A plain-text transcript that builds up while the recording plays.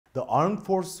The armed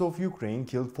forces of Ukraine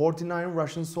killed 49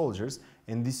 Russian soldiers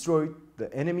and destroyed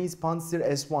the enemy's Pantsir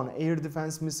S1 air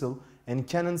defense missile and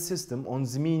cannon system on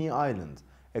Zmiyiny Island,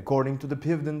 according to the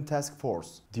Pivden Task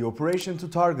Force. The operation to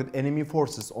target enemy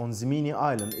forces on Zmiyiny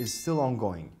Island is still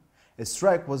ongoing. A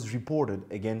strike was reported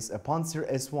against a Pantsir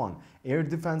S1 air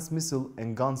defense missile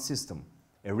and gun system,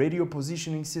 a radio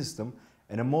positioning system,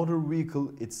 and a motor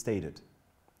vehicle, it stated.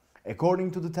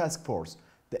 According to the task force,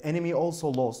 the enemy also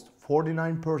lost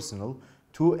 49 personnel,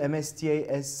 2 Msta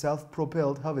S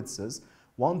self-propelled howitzers,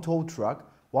 1 tow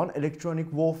truck, 1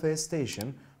 electronic warfare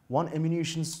station, 1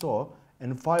 ammunition store,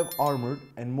 and 5 armored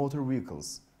and motor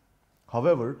vehicles.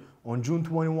 However, on June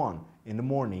 21 in the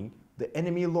morning, the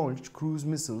enemy launched cruise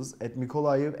missiles at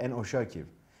Mykolaiv and Ochakiv,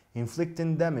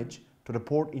 inflicting damage to the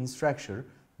port infrastructure,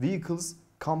 vehicles,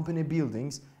 company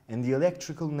buildings, and the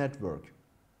electrical network.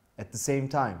 At the same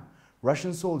time,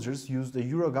 Russian soldiers used a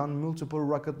Uragan multiple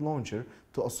rocket launcher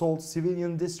to assault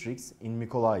civilian districts in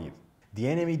Mykolaiv. The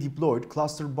enemy deployed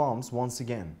cluster bombs once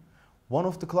again. One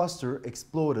of the clusters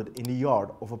exploded in the yard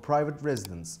of a private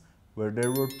residence, where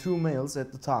there were 2 males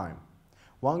at the time.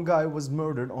 One guy was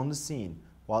murdered on the scene,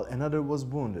 while another was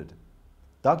wounded.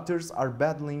 Doctors are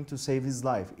battling to save his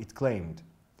life, it claimed.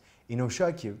 In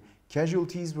Ochakiv,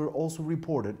 casualties were also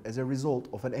reported as a result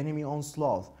of an enemy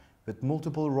onslaught with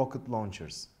multiple rocket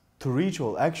launchers. To reach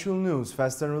all actual news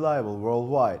fast and reliable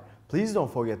worldwide, please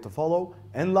don't forget to follow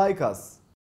and like us.